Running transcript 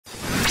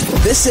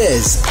This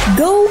is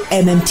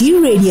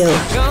Go-MMT Radio.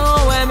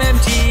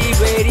 Go-MMT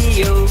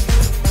Radio.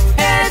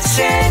 Let's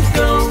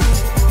go.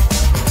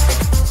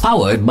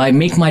 Powered by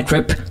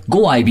MakeMyTrip,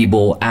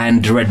 Goibibo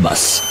and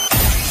Redbus.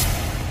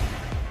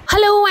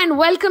 Hello and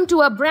welcome to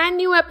a brand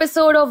new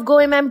episode of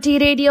Go-MMT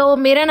Radio.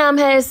 मेरा नाम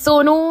है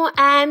Sonu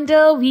and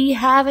we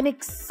have an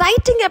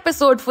exciting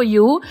episode for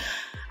you.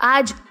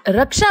 आज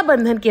रक्षा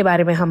बंधन के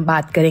बारे में हम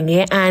बात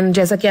करेंगे एंड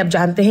जैसा कि आप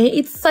जानते हैं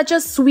it's such a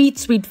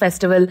sweet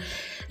festival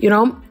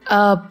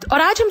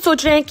और आज हम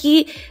सोच रहे हैं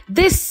कि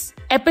this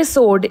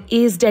episode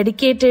is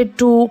dedicated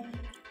to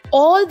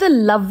all the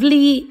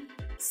lovely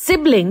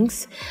siblings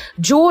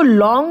जो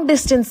long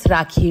distance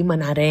राखी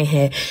मना रहे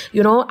हैं.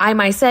 I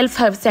myself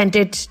have sent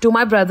it to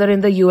my brother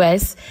in the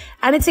US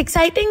and it's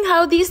exciting how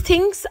these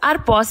things are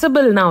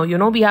possible now.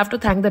 We have to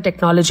thank the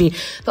technology.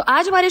 तो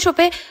आज हमारे show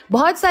पे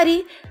बहुत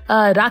सारी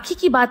राखी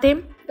की बातें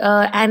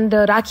and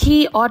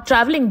राखी और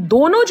traveling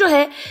दोनों जो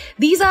है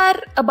these are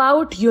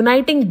about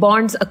uniting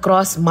bonds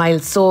across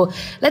miles. So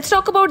let's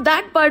talk about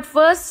that, but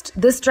first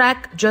this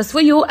track just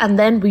for you and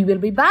then we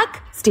will be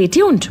back. Stay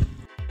tuned.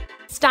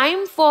 It's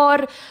time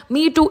for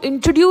me to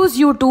introduce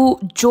you to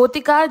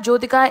Jyotika.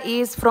 Jyotika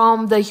is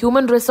from the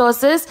Human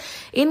Resources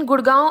in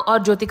Gurgaon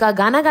और Jyotika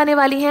गाना गाने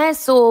वाली हैं.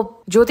 So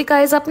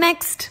Jyotika is up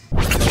next.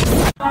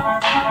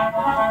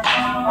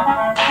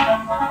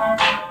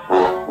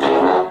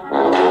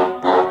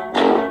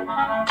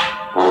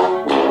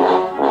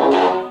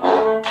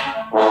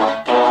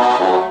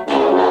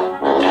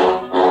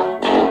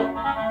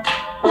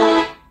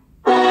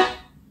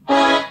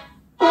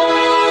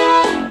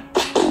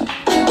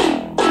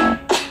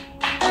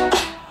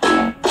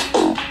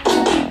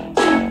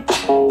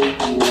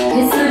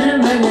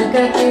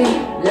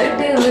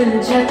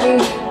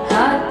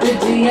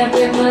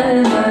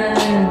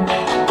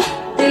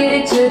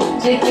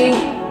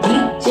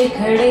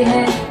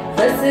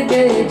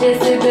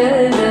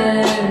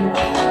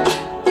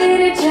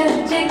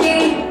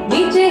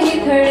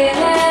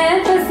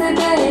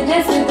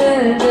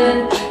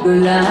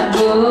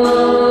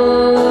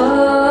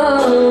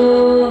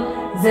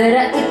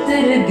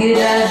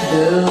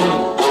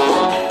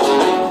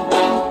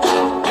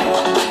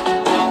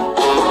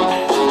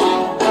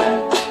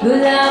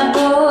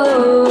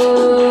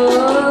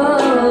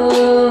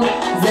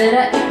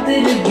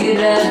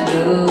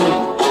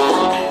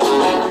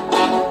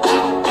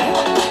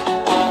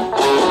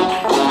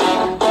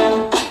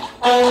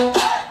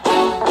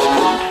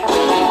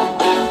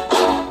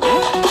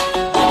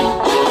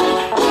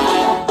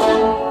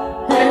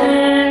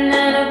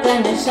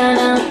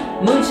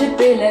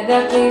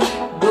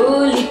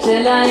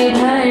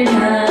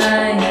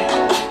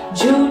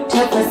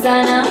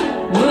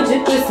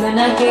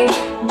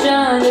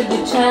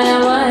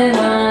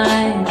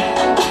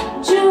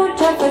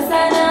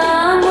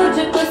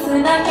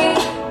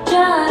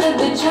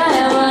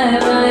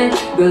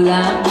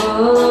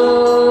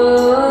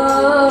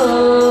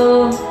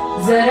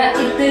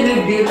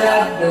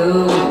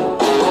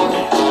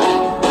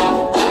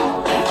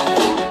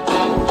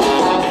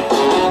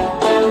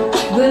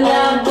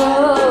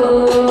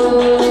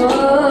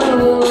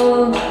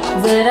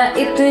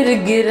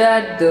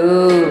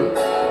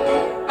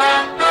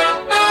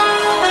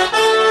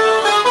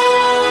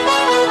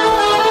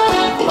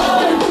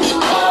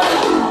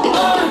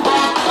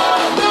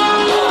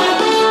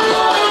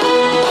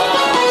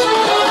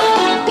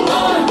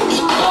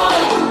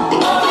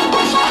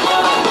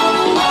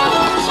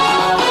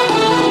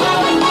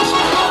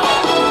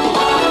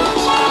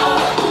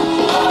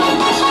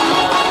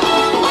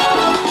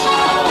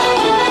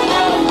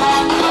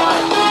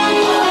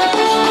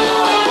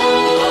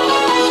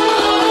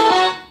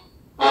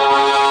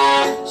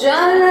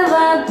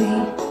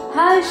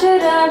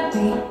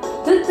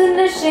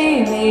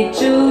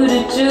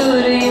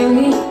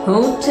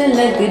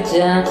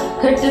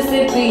 खट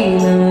से P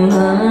लूं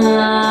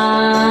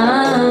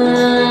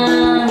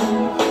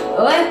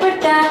ओए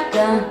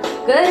पटाखा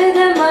कर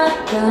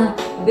धमाका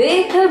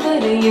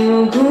बेखबर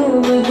यूं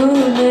घूम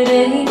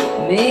रही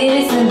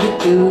मेरे संग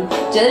तू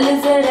चल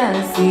जरा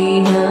सी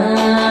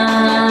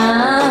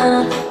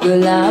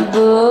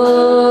गुलाबो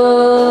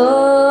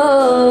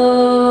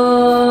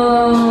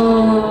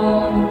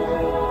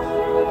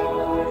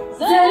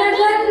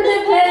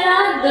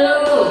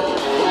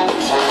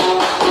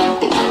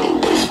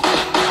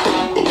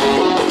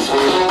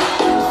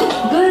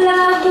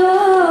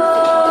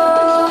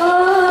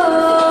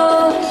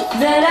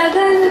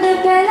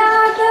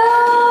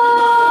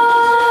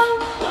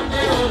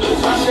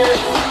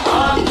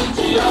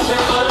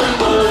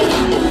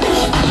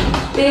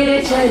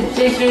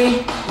के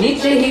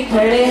नीचे ही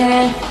खड़े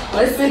हैं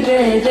फंस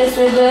गए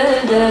जैसे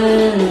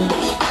दलदल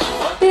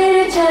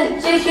तेरे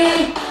छज्जे के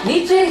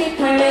नीचे ही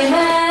खड़े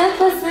हैं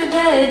फंस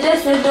गए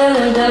जैसे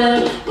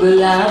दलदल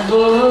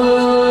गुलाबो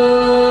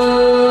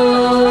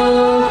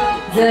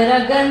जरा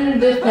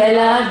गंध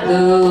फैला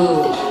दो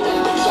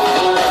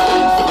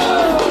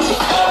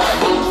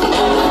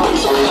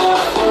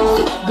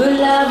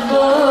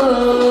गुलाबो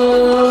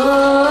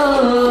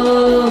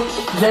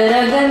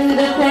जरा गंध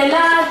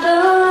फैला दो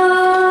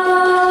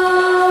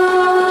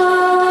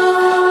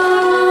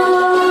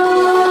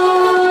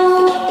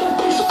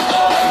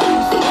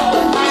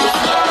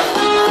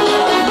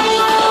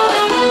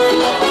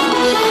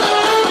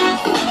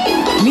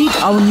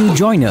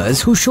join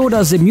us who showed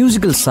us the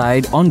musical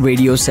side on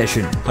radio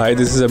session. Hi,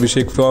 this is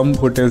Abhishek from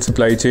Hotel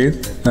Supply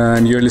Chain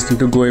and you're listening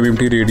to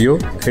GO-MMT Radio.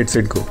 Head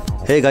Set Go.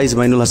 Hey guys,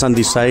 Mainul Hassan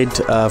this side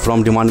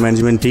from Demand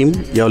Management Team.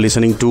 You're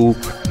listening to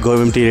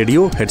Go-MMT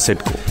Radio. Head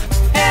Set Go.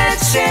 Head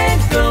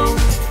Set Go.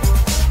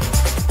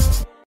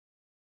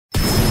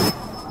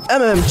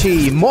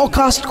 MMT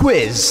Morecast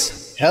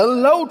Quiz.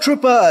 Hello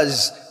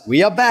Trippers.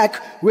 We are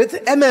back with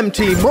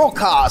MMT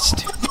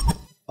Morecast,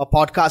 a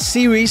podcast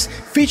series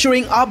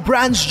featuring our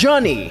brand's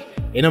journey,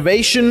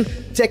 innovation,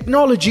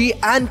 technology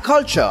and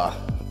culture.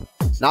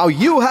 Now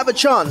you have a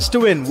chance to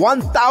win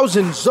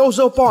 1000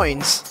 Zozo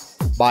points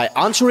by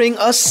answering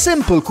a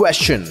simple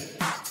question.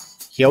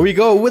 Here we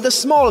go with a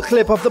small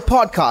clip of the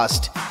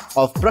podcast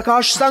of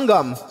Prakash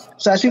Sangam.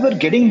 So as we were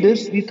getting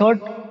this, we thought,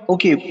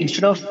 okay,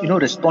 instead of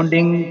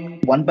responding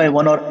one by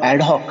one or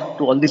ad hoc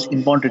to all these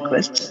inbound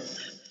requests,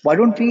 why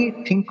don't we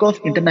think of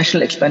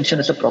international expansion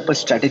as a proper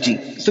strategy?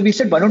 So we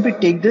said, why don't we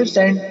take this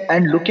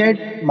and look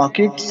at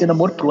markets in a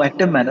more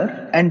proactive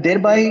manner? And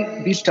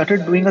thereby we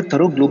started doing a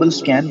thorough global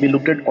scan. We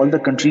looked at all the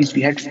countries.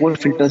 We had 4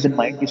 filters in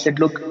mind. We said,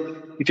 look,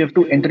 if you have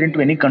to enter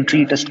into any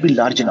country, it has to be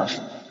large enough.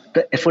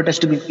 The effort has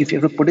to be, if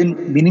you have to put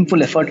in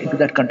meaningful effort into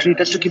that country, it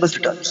has to give us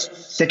returns.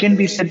 Second,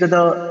 we said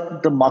that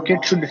the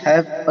market should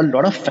have a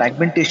lot of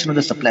fragmentation on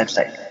the supply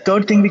side.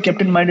 Third thing we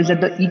kept in mind is that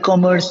the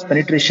e-commerce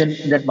penetration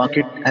in that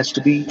market has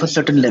to be of a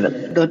certain level.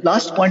 The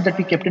last point that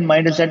we kept in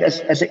mind is that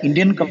as an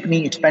Indian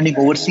company expanding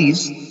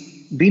overseas,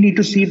 we need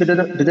to see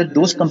whether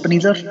those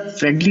companies are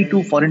friendly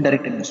to foreign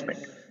direct investment.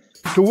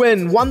 To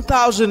win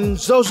 1000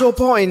 Zozo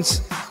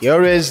points,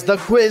 here is the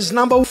quiz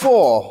number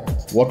 4.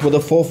 What were the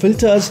 4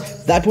 filters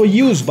that were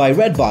used by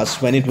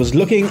Redbus when it was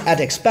looking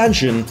at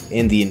expansion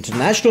in the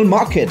international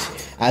market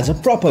as a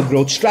proper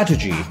growth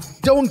strategy?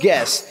 Don't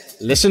guess.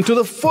 Listen to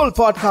the full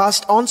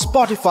podcast on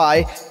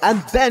Spotify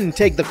and then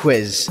take the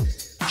quiz.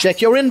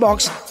 Check your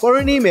inbox for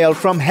an email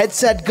from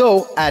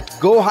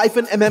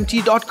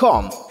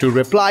headsetgo@go-mmt.com to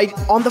reply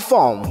on the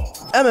form.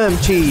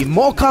 MMT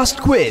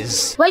Morecast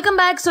Quiz. Welcome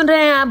back. सुन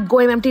रहे हैं आप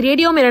GO-MMT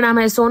radio. मेरा नाम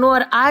है सोनू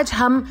और आज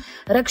हम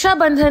रक्षा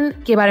बंधन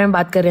के बारे में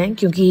बात कर रहे हैं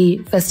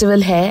क्योंकि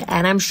फेस्टिवल है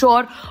and I am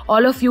sure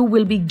all of you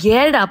will be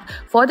geared up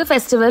for the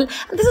festival.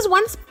 And this is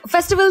one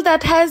festival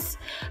that has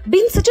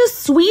been such a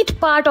sweet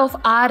part of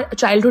our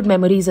childhood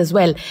memories as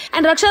well.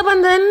 And रक्षा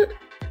बंधन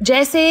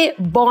जैसे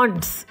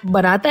bonds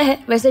बनाता है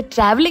वैसे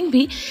travelling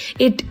भी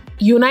it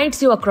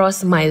unites you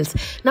across miles.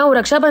 Now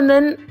रक्षा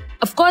बंधन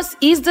of course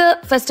is the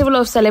festival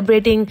of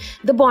celebrating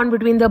the bond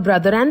between the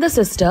brother and the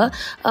sister.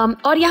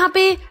 और यहाँ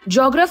पे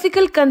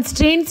geographical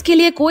constraints के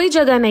लिए कोई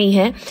जगह नहीं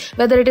है,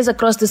 whether it is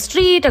across the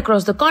street,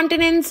 across the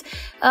continents.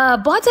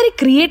 बहुत सारे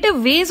creative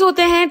ways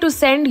होते हैं to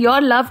send your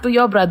love to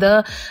your brother,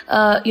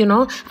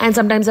 and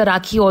sometimes a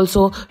rakhi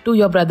also to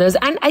your brothers.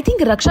 And I think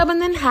Raksha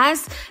Bandhan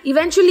has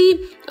eventually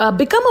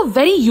become a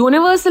very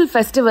universal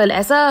festival.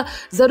 ऐसा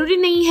जरूरी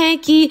नहीं है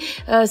कि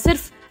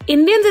सिर्फ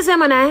Indians इसे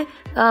मनाएं.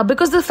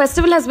 Because the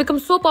festival has become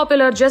so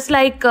popular, just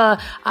like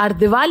our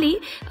Diwali,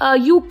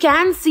 you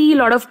can see a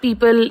lot of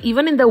people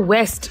even in the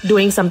West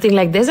doing something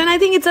like this, and I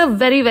think it's a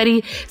very very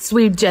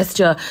sweet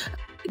gesture.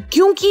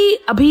 क्योंकि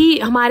अभी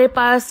हमारे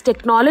पास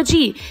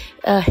technology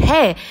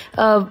है,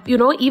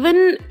 even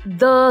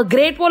the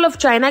Great Wall of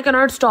China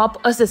cannot stop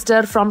a sister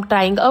from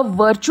tying a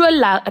virtual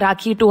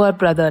rakhi to her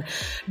brother.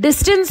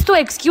 Distance तो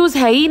excuse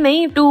है ही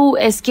नहीं to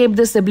escape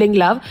the sibling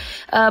love.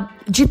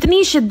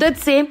 जितनी शिद्दत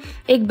से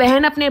एक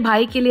बहन अपने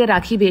भाई के लिए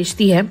राखी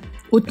भेजती है,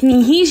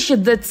 उतनी ही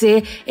शिद्दत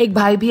से एक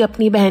भाई भी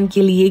अपनी बहन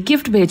के लिए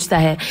गिफ्ट भेजता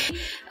है.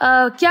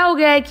 क्या हो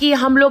गया है कि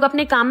हम लोग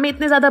अपने काम में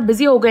इतने ज्यादा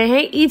बिजी हो गए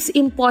हैं, it's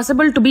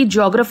impossible to be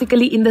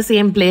geographically in the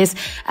same place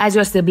as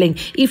your sibling.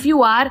 If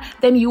you are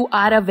then you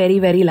are a very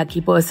very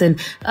lucky person.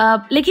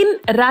 लेकिन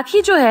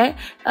राखी जो है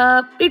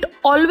it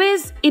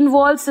always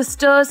involve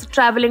sisters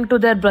travelling to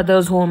their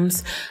brothers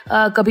Holmes.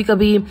 कभी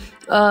कभी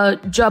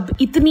जब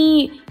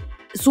इतनी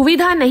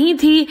सुविधा नहीं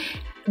थी,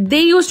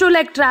 they used to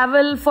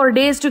travel for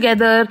days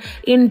together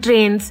in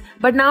trains,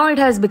 but now it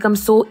has become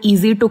so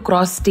easy to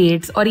cross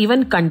states or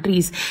even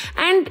countries.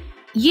 And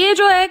ये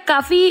जो है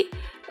काफी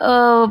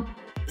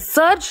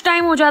सर्च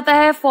टाइम हो जाता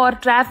है फॉर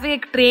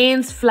ट्रैफिक,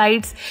 ट्रेन्स,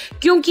 फ्लाइट्स,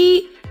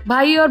 क्योंकि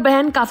भाई और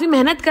बहन काफी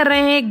मेहनत कर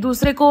रहे हैं एक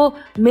दूसरे को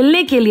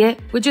मिलने के लिए,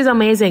 which is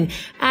amazing.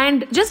 And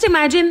just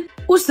imagine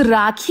उस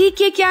राखी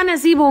के क्या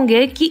नसीब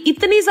होंगे कि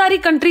इतनी सारी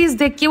कंट्रीज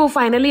देख के वो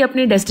फाइनली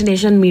अपनी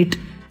डेस्टिनेशन मीट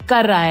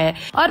कर रहा है.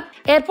 और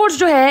एयरपोर्ट्स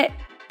जो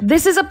है,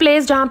 दिस इज अ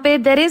प्लेस जहाँ पे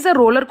there is a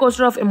roller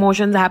coaster of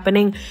emotions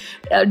happening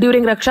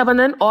during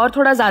Rakshabandhan, और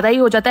थोड़ा ज्यादा ही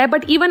हो जाता है,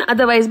 but even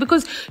otherwise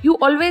because you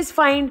always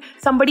find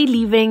somebody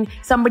leaving,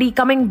 somebody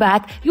coming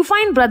back. You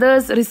find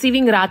brothers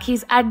receiving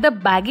rakhis at the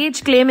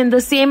baggage claim in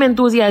the same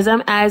enthusiasm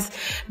as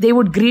they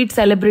would greet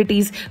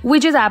celebrities,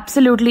 which is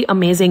absolutely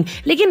amazing.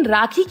 लेकिन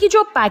राखी की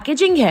जो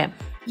packaging है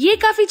ये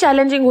काफी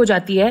challenging हो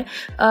जाती है,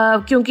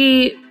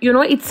 क्योंकि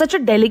it's such a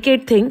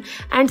delicate thing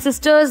and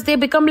sisters they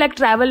become like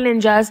travel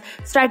ninjas.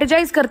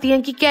 Strategise करती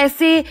हैं कि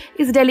कैसे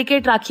इस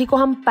डेलिकेट राखी को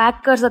हम पैक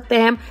कर सकते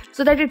हैं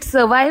so that it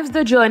survives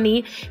the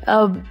journey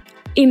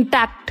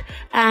intact,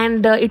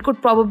 and it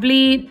could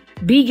probably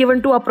be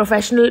given to a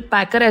professional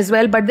packer as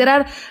well, but there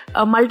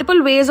are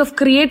multiple ways of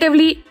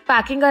creatively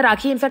packing a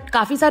Rakhi. In fact,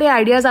 काफी सारे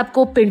ideas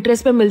आपको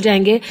Pinterest पे मिल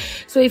जाएंगे.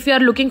 So if you are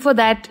looking for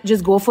that,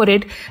 just go for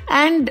it.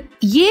 And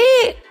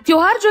ये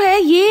त्योहार जो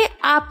है ये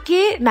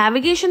आपके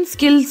navigation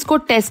skills को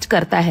test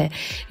करता है.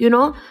 You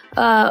know,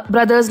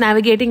 brothers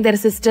navigating their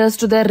sisters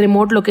to their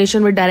remote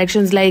location with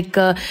directions like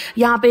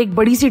यहाँ पे एक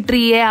बड़ी सी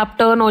tree है, आप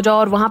turn हो जाओ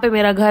और वहाँ पे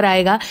मेरा घर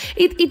आएगा.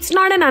 It's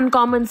not an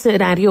uncommon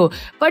scenario,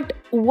 but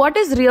what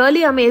is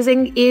really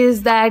amazing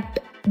is that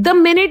the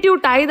minute you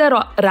tie the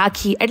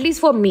Rakhi, at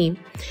least for me,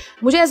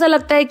 मुझे ऐसा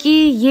लगता है कि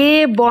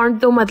ये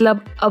bond तो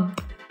मतलब अब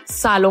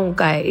सालों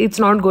का है. It's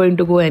not going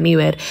to go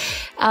anywhere.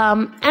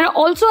 And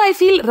also I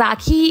feel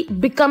Rakhi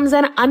becomes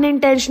an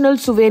unintentional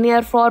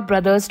souvenir for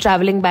brothers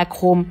traveling back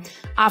home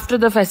after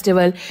the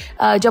festival.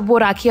 जब वो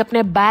राखी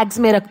अपने bags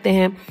में रखते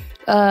हैं,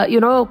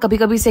 you know, कभी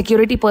कभी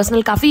security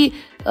personnel काफी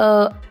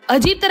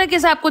अजीब तरीके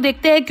से आपको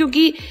देखते हैं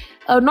क्योंकि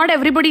not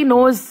everybody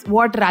knows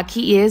what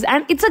Rakhi is,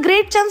 and it's a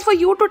great chance for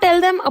you to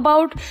tell them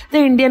about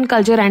the Indian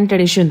culture and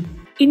tradition.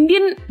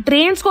 Indian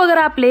trains को अगर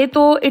आप ले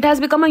तो it has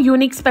become a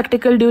unique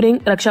spectacled during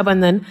रक्षा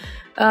बंधन,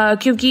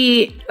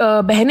 क्योंकि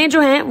बहनें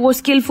जो हैं वो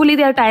skilfully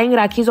they are tying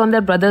rakhis on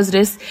their brothers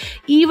wrist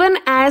even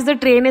as the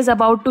train is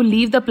about to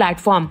leave the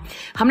platform.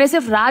 हमने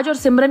सिर्फ राज और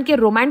सिमरन के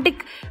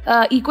रोमांटिक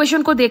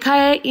इक्वेशन को देखा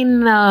है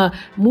इन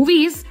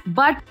movies,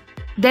 but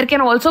there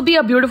can also be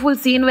a beautiful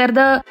scene where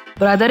the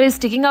brother is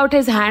sticking out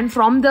his hand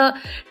from the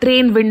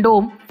train window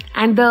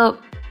and the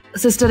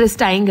sister is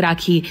tying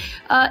Rakhi.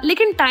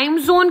 लेकिन time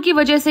zone की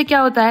वजह से क्या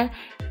होता है,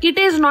 it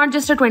is not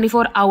just a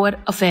 24-hour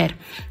affair.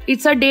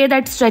 It's a day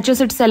that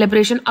stretches its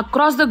celebration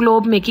across the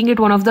globe, making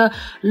it one of the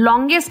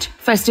longest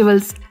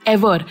festivals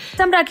ever.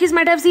 Some Rakhis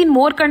might have seen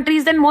more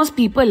countries than most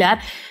people यार,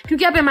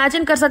 क्योंकि आप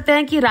imagine कर सकते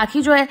हैं कि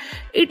राखी जो है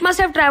it must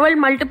have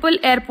traveled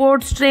multiple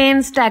airports,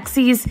 trains,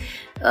 taxis.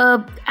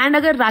 And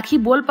अगर राखी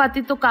बोल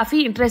पाती तो काफी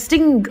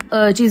इंटरेस्टिंग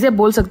चीजें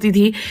बोल सकती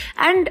थी.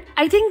 And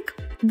I think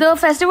the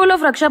festival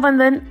of रक्षा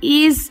बंधन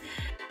is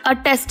a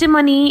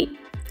testimony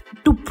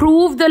to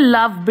prove the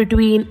love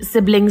between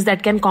siblings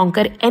that can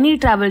conquer any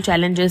travel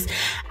challenges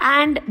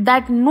and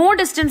that no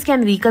distance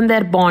can weaken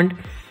their bond.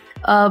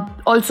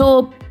 Also,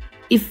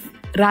 if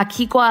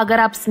राखी को अगर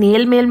आप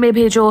snail mail में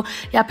भेजो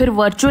या फिर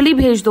virtually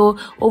भेज दो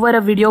over a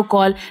video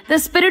call, the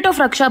spirit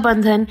of रक्षा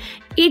बंधन,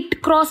 it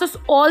crosses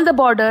all the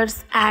borders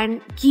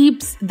and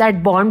keeps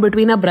that bond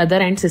between a brother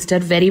and sister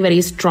very,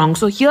 very strong.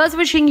 So here's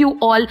wishing you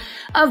all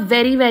a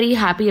very, very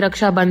happy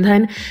Raksha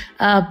Bandhan.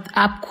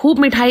 आप खूब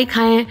मिठाई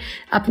खाएं,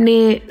 अपने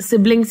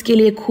siblings के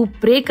लिए खूब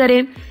pray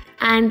करें,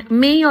 and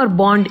may your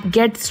bond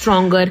get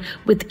stronger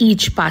with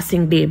each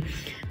passing day.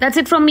 That's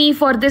it from me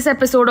for this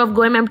episode of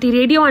GO-MMT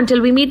Radio.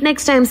 Until we meet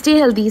next time, stay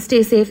healthy,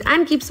 stay safe,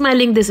 and keep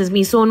smiling. This is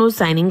me, Sonu,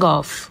 signing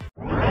off.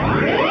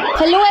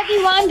 Hello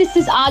everyone, this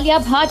is Alia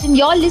Bhatt and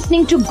you're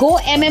listening to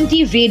GO-MMT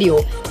Radio.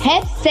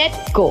 Head,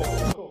 set, go.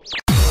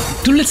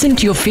 To listen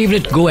to your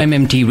favorite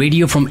GO-MMT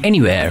Radio from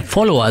anywhere,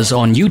 follow us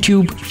on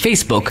YouTube,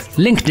 Facebook,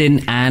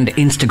 LinkedIn and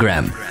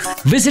Instagram.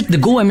 Visit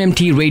the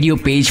GO-MMT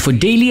Radio page for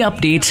daily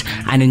updates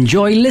and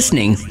enjoy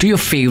listening to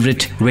your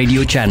favorite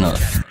radio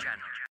channel.